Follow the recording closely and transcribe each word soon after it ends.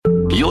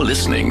You're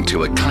listening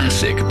to a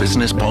classic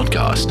business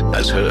podcast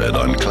as heard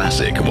on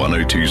Classic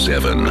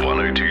 102.7.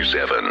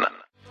 102.7.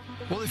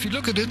 Well, if you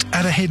look at it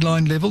at a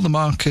headline level, the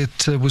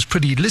market was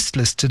pretty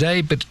listless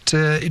today, but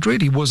it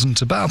really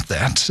wasn't about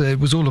that. It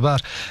was all about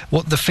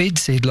what the Fed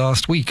said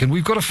last week. And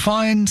we've got a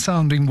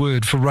fine-sounding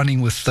word for running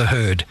with the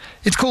herd.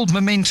 It's called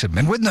momentum.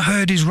 And when the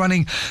herd is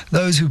running,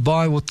 those who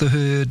buy what the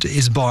herd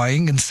is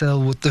buying and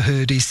sell what the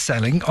herd is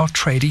selling are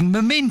trading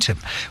momentum,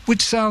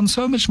 which sounds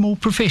so much more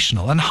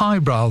professional and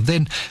highbrow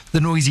than the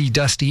noisy,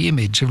 dusty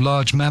image of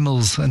large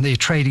mammals and their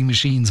trading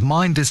machines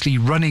mindlessly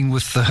running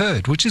with the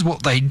herd, which is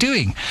what they're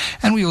doing.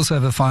 And we also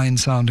have a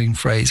fine-sounding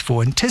phrase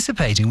for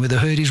anticipating where the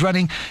herd is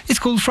running. It's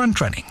called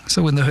front-running.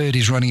 So when the herd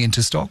is running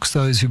into stocks,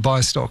 those who buy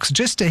stocks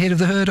just ahead of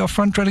the herd are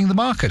front-running the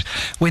market.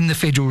 When the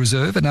Federal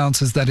Reserve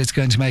announces that it's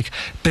going to make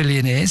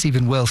billionaires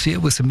even wealthier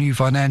with some new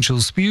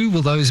financial spew,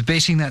 well, those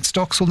betting that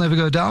stocks will never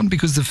go down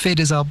because the Fed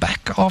is our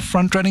back are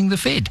front-running the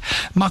Fed.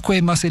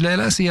 Makwe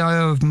Masilela,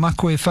 CIO of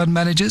Makwe Fund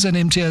Managers, and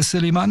Imtiaz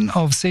Suleiman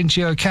of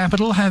Sentio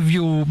Capital have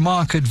your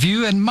market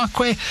view. And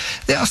Makwe,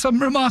 there are some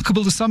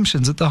remarkable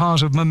assumptions at the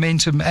heart of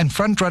momentum and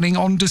front-running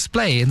on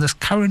display in this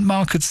current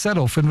market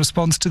sell-off in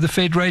response to the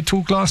Fed rate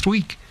talk last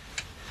week.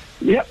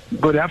 Yeah,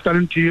 good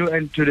afternoon to you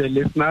and to the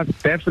listeners,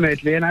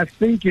 definitely. And I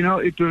think,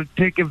 it will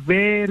take a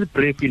very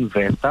brave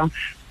investor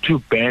to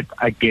bet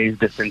against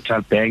the central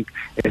bank,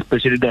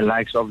 especially the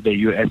likes of the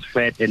U.S.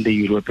 Fed and the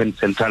European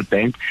Central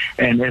Bank.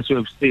 And as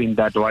we've seen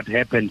that what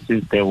happened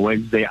since the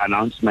Wednesday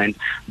announcement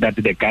that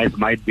the guys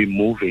might be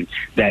moving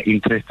their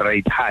interest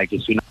rate hike,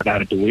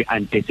 that we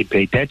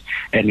anticipated,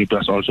 and it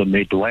was also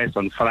made worse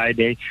on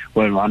Friday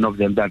when one of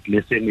them that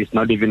listen is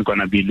not even going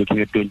to be looking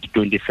at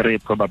 2023,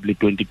 probably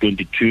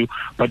 2022.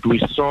 But we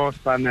saw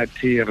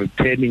sanity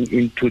returning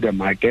into the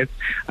markets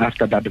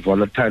after that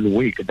volatile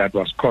week that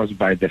was caused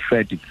by the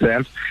Fed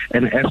itself.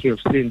 And as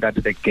we've seen that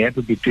the gap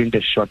between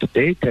the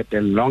short-dated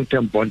and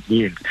long-term bond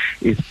yields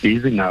is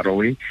busy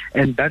narrowing,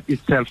 and that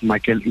itself,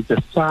 Michael, is a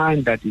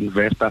sign that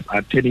investors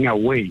are turning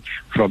away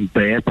from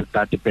bets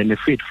that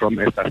benefit from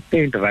a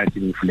sustained rise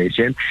in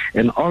inflation,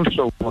 and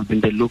also in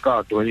the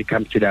lookout when it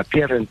comes to the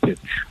appearances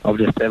of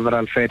the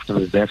several Fed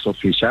Reserve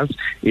officials,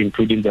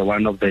 including the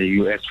one of the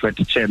U.S. Fed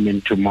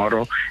chairman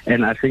tomorrow.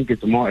 And I think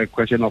it's more a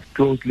question of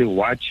closely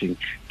watching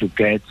to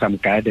get some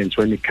guidance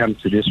when it comes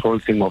to this whole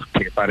thing of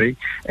tapering.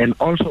 And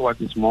also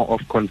what is more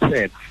of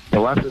concern,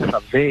 there was a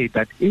survey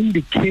that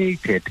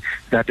indicated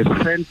that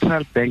the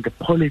central bank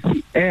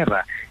policy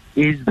error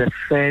is the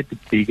Fed's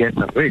biggest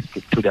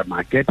risk to the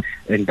market,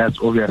 and that's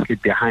obviously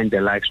behind the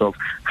likes of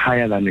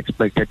higher than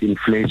expected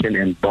inflation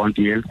and bond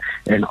yields,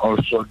 and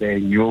also the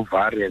new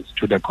variants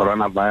to the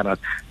coronavirus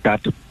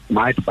that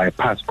might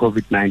bypass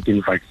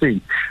COVID-19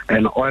 vaccines.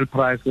 And oil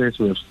prices,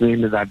 we've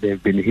seen that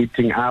they've been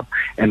heating up,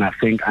 and I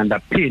think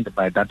underpinned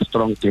by that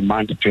strong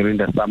demand during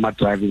the summer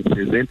driving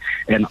season,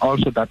 and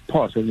also that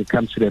pause when it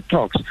comes to the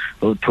talks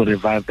to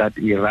revive that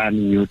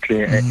Iran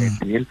nuclear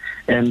deal,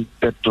 and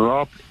the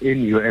drop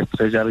in U.S.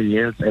 Treasury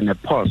yields and a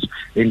pause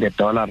in the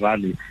dollar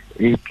rally,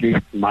 at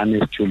least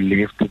managed to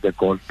lift the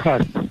gold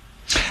price.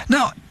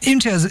 Now,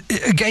 Imtiaz,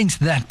 against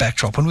that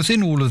backdrop and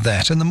within all of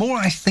that, and the more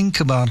I think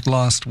about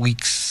last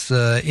week's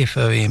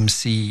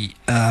FOMC,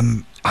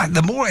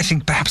 the more I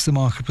think perhaps the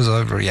market was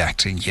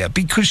overreacting here,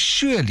 because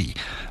surely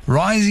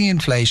rising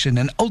inflation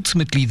and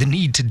ultimately the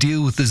need to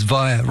deal with this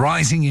via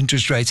rising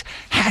interest rates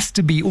has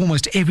to be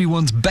almost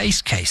everyone's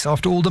base case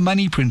after all the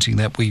money printing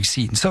that we've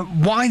seen. So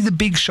why the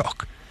big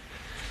shock?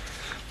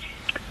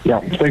 Yeah,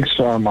 thanks,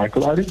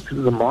 Michael. I think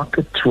the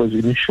market was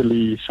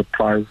initially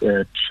surprised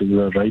at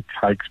the rate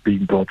hikes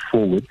being brought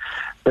forward.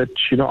 But,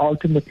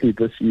 ultimately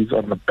this is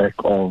on the back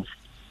of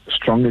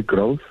stronger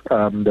growth,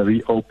 the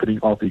reopening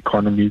of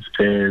economies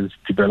as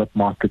developed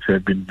markets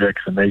have been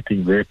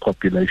vaccinating their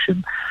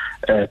population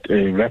at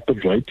a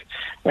rapid rate.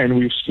 And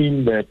we've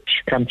seen that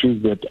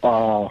countries that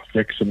are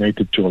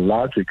vaccinated to a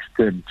large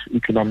extent,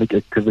 economic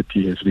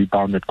activity has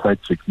rebounded quite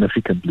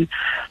significantly.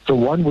 So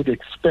one would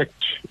expect,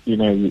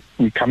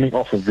 we're coming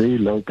off a very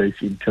low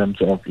base in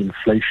terms of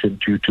inflation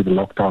due to the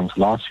lockdowns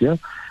last year,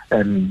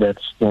 and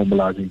that's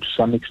normalizing to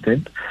some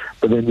extent.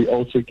 But then we're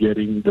also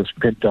getting this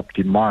pent-up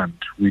demand,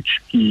 which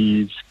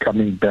is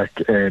coming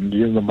back, and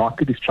the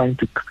market is trying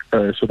to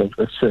sort of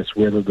assess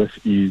whether this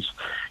is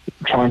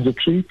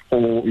transitory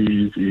or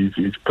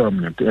is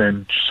permanent.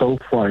 And so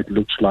far it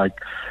looks like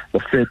the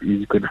Fed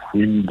is going to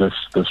win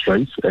this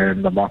race,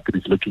 and the market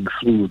is looking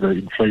through the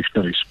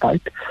inflationary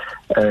spike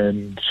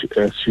and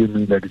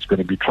assuming that it's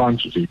going to be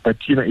transitory. But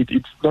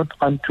it's not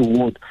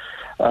untoward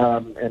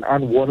and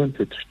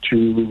unwarranted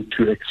to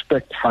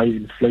expect high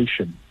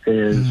inflation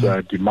as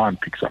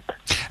demand picks up.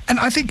 And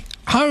I think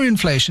higher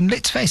inflation,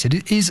 let's face it,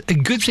 it is a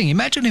good thing.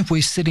 Imagine if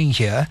we're sitting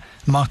here,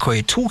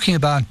 Makwe, talking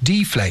about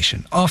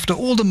deflation after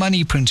all the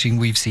money printing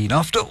we've seen,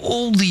 after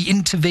all the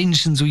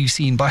interventions we've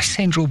seen by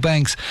central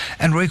banks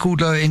and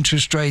record low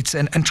interest rates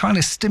and trying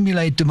to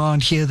stimulate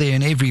demand here, there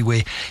and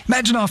everywhere.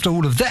 Imagine after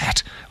all of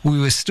that, we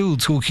were still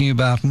talking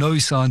about no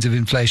signs of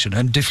inflation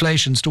and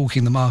deflation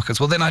stalking the markets.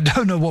 Well, then I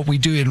don't know what we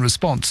do in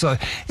response. So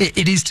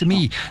it is, to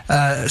me,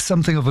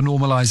 something of a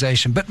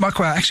normalization. But,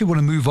 Makwe, I actually want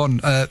to move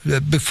on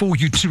before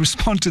you to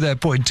respond to that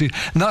point to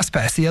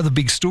Naspers, the other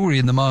big story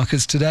in the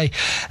markets today,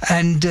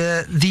 and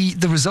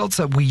the results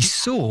that we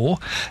saw,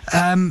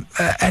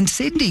 and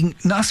sending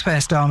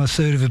Naspers down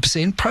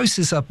 0.33%,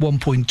 Prosus up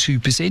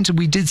 1.2%, and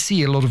we did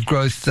see a lot of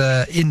growth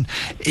in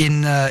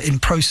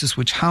Prosus,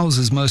 which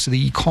houses most of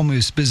the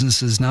e-commerce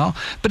businesses now.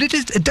 But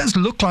it does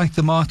look like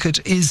the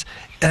market is,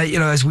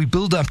 as we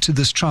build up to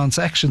this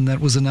transaction that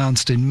was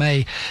announced in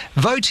May,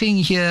 voting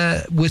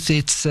here with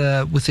its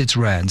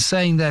rand,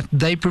 saying that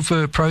they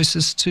prefer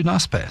Prosus to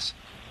Naspers.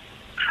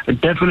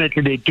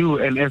 Definitely they do,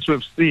 and as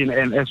we've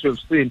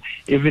seen,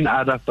 even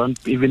others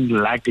don't even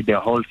like the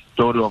whole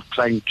story of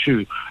trying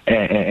to,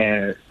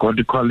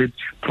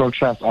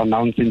 Prosus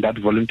announcing that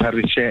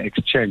voluntary share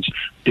exchange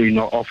to,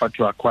 offer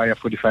to acquire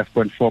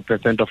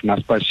 45.4% of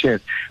Naspers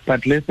shares.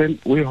 But listen,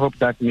 we hope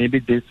that maybe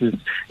this is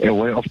a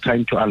way of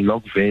trying to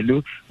unlock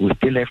value. We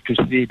still have to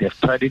see. They've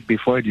tried it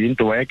before, it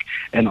didn't work,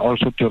 and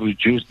also to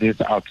reduce this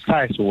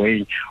outsized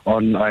weighing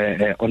on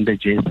the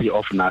JC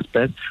of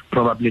Naspers.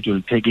 Probably it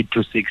will take it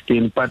to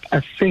 16. But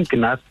I think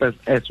Naspers,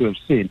 as we've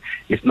seen,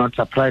 is not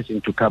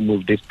surprising to come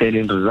with these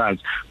sterling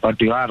results.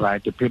 But you are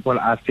right. The people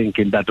are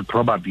thinking that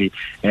probably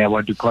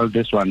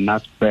Prosus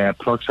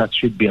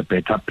should be a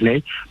better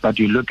play. But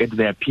you look at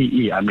their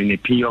PE, a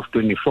PE of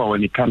 24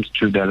 when it comes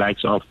to the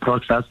likes of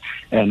Prosus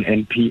and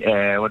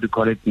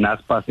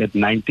Naspers at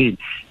 19,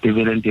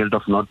 dividend yield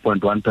of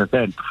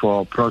 0.1%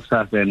 for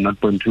Prosus and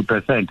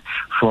 0.2%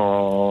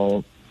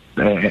 for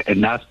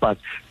Naspers.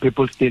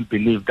 People still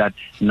believe that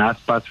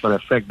Naspers, for the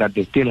fact that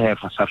they still have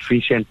a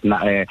sufficient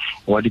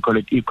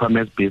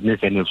e-commerce business,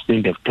 and you've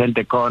seen they've turned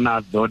the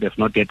corner, though they've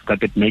not yet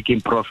started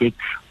making profit,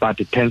 but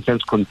the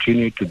Tencent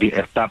continue to be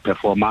a star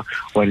performer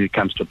when it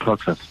comes to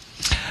Prosus.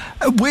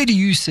 Where do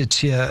you sit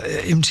here,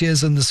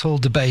 Imtiaz, in this whole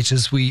debate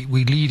as we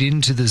lead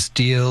into this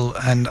deal?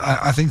 And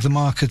I think the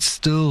market's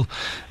still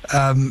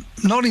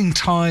not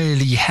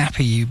entirely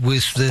happy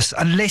with this,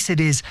 unless it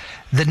is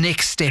the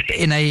next step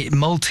in a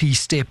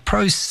multi-step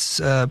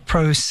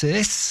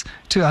process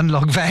to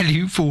unlock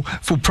value for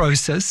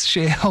Prosus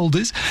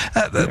shareholders.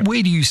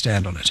 Where do you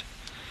stand on it?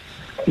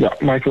 Yeah,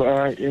 Michael,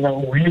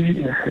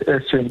 we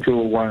as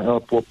Central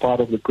were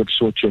part of the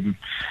consortium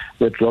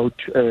that wrote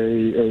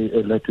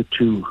a letter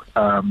to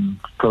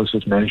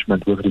Prosus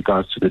management with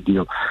regards to the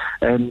deal.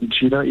 And,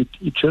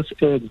 it just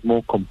adds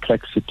more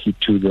complexity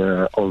to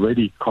the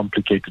already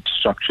complicated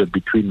structure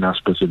between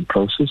Naspers and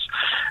Prosus.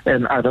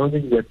 And I don't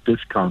think that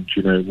discount,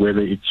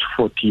 whether it's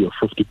 40 or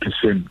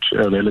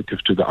 50%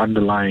 relative to the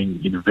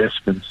underlying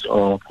investments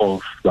of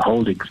the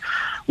holdings,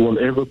 will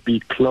ever be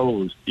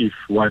closed if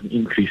one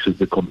increases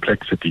the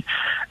complexity.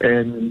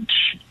 And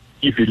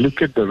if you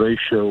look at the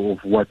ratio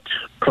of what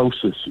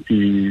Prosus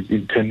is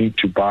intending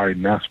to buy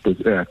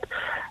Naspers at,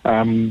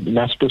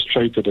 Naspers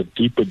trades at a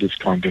deeper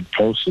discount than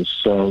Prosus,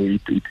 so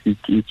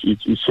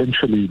it's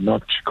essentially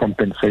not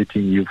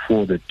compensating you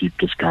for that deep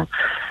discount.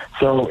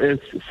 So as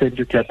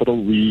Central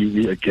Capital,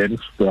 we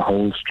against the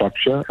whole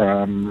structure,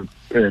 and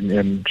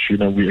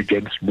we're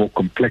against more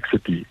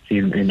complexity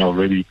in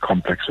already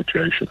complex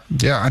situation.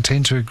 Yeah, I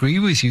tend to agree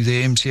with you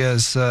there,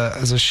 Imtiaz.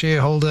 As a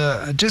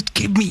shareholder, just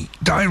give me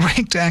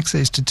direct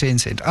access to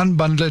Tencent,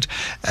 unbundle it,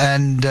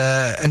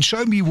 and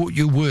show me what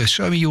you're worth.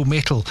 Show me your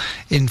mettle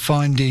in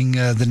finding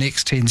the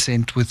next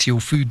Tencent with your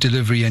food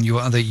delivery and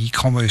your other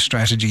e-commerce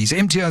strategies.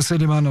 Imtiaz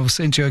Sooliman of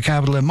Central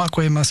Capital and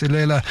Makwe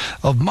Masilela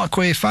of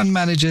Makwe Fund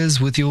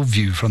Managers with your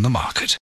view from the market.